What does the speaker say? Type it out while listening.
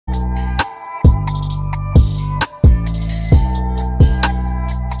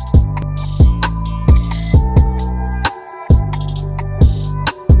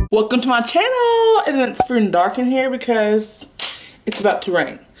Welcome to my channel, and it's pretty dark in here because it's about to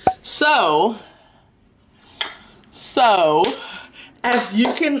rain. So as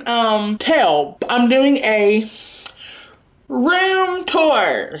you can tell, I'm doing a room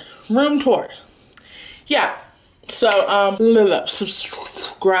tour. Yeah. So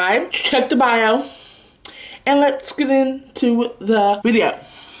subscribe, check the bio, and let's get into the video.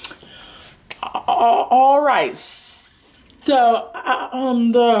 Alright, so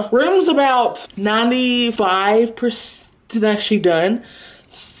the room's about 95% actually done.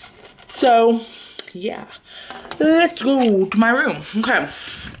 So yeah, let's go to my room. Okay.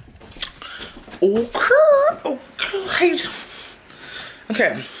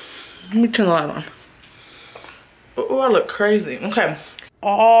 Okay, let me turn the light on. Oh, I look crazy. Okay.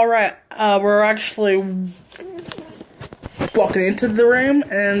 Alright, we're actually walking into the room,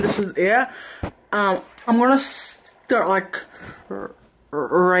 and this is it. I'm gonna start like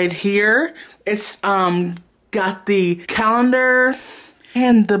right here. It's got the calendar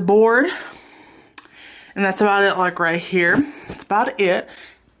and the board, and that's about it. Like right here, that's about it.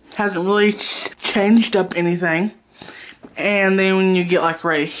 Hasn't really changed up anything. And then when you get like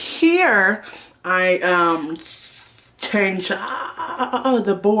right here, I changed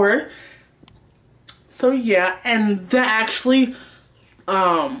the board. So yeah, and that actually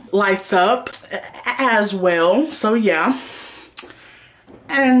lights up as well. So yeah,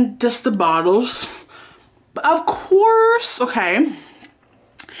 and just the bottles, of course. Okay,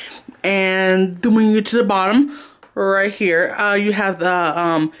 and then when you get to the bottom right here, you have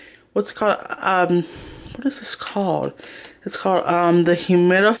the what's it called? What is this called? It's called the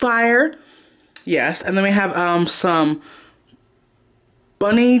humidifier. Yes, and then we have some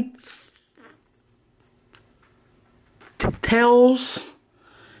bunny tails.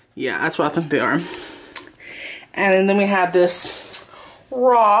 Yeah, that's what I think they are. And then we have this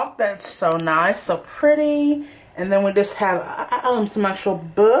rock that's so nice, so pretty. And then we just have some actual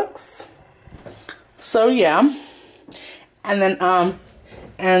books. So yeah. And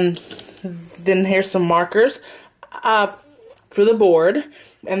then here's some markers for the board.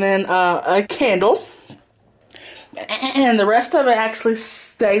 And then a candle. And the rest of it actually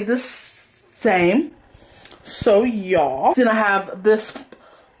stayed the same. So y'all. Then I have this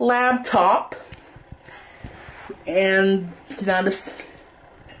laptop, and then I just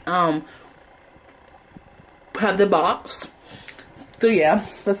have the box. So yeah,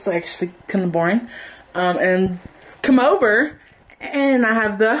 that's actually kind of boring. And come over, and I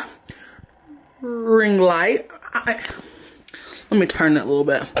have the ring light. Let me turn it a little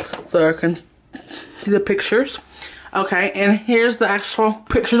bit so I can see the pictures. Okay, and here's the actual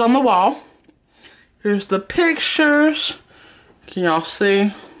pictures on the wall. Here's the pictures. Can y'all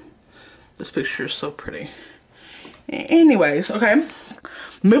see? This picture is so pretty. Anyways, okay.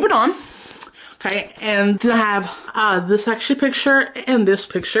 Moving on. Okay, and then I have this actually picture and this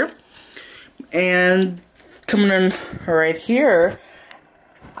picture. And coming in right here,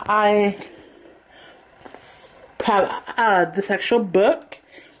 I have this actual book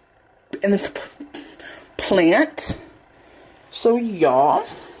and this plant. So y'all,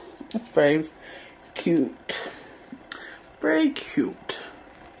 it's very cute. Very cute.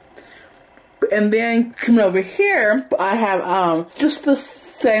 And then coming over here, I have just the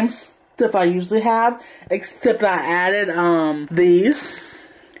same stuff I usually have, except I added these.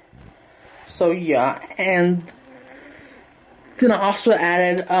 So yeah, and then I also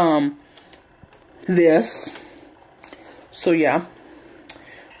added this. So yeah,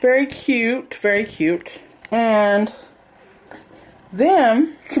 very cute, very cute. And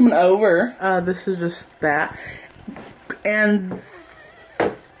then coming over, this is just that. And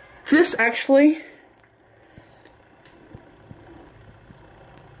this actually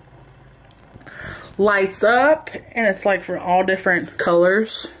lights up, and it's like for all different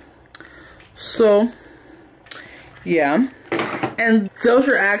colors. So yeah, and those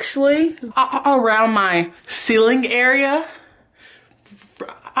are actually around my ceiling area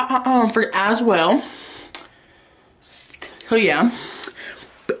for as well. So yeah,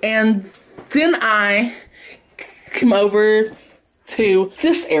 and then I come over to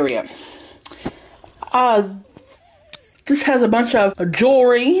this area. This has a bunch of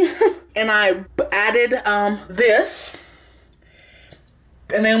jewelry, and I added this.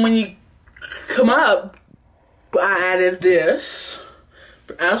 And then when you come up, I added this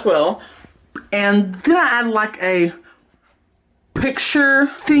as well. And then I added like a picture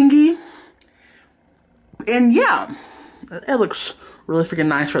thingy. And yeah, it looks really freaking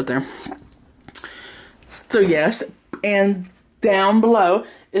nice right there. So yes, and down below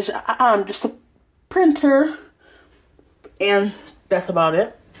is just a printer, and that's about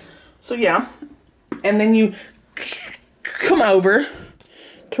it. So yeah, and then you come over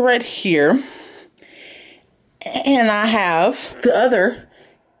to right here, and I have the other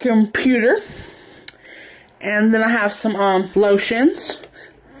computer, and then I have some lotions.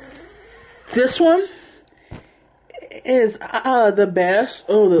 This one is the best.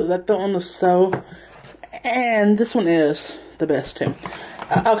 Oh, that one is so, and this one is the best too.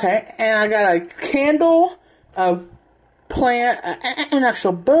 Okay, and I got a candle, a plant, an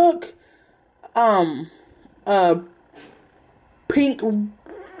actual book, a pink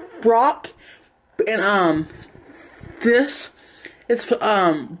rock, and this is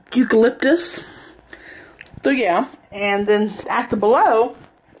eucalyptus. So yeah, and then after below,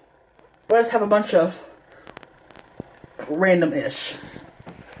 let's have a bunch of random-ish.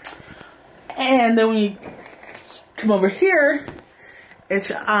 And then when you come over here,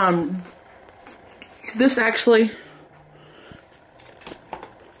 it's this actually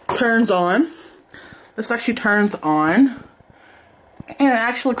turns on. This actually turns on, and it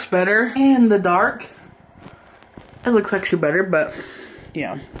actually looks better in the dark. It looks actually better, but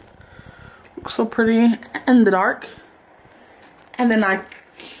yeah, looks so pretty in the dark. And then I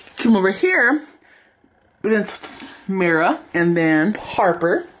come over here, but it's Mira, and then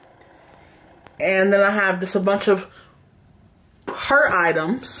Harper, and then I have just a bunch of her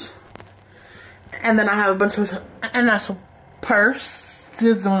items, and then I have a bunch of actual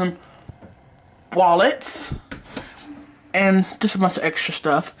purses and wallets, and just a bunch of extra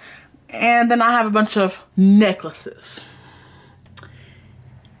stuff. And then I have a bunch of necklaces.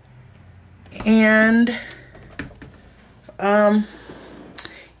 And,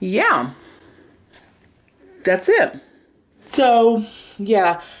 yeah. That's it. So,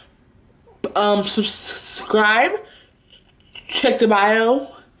 yeah. Subscribe. Check the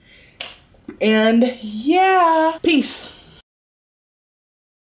bio. And, yeah. Peace.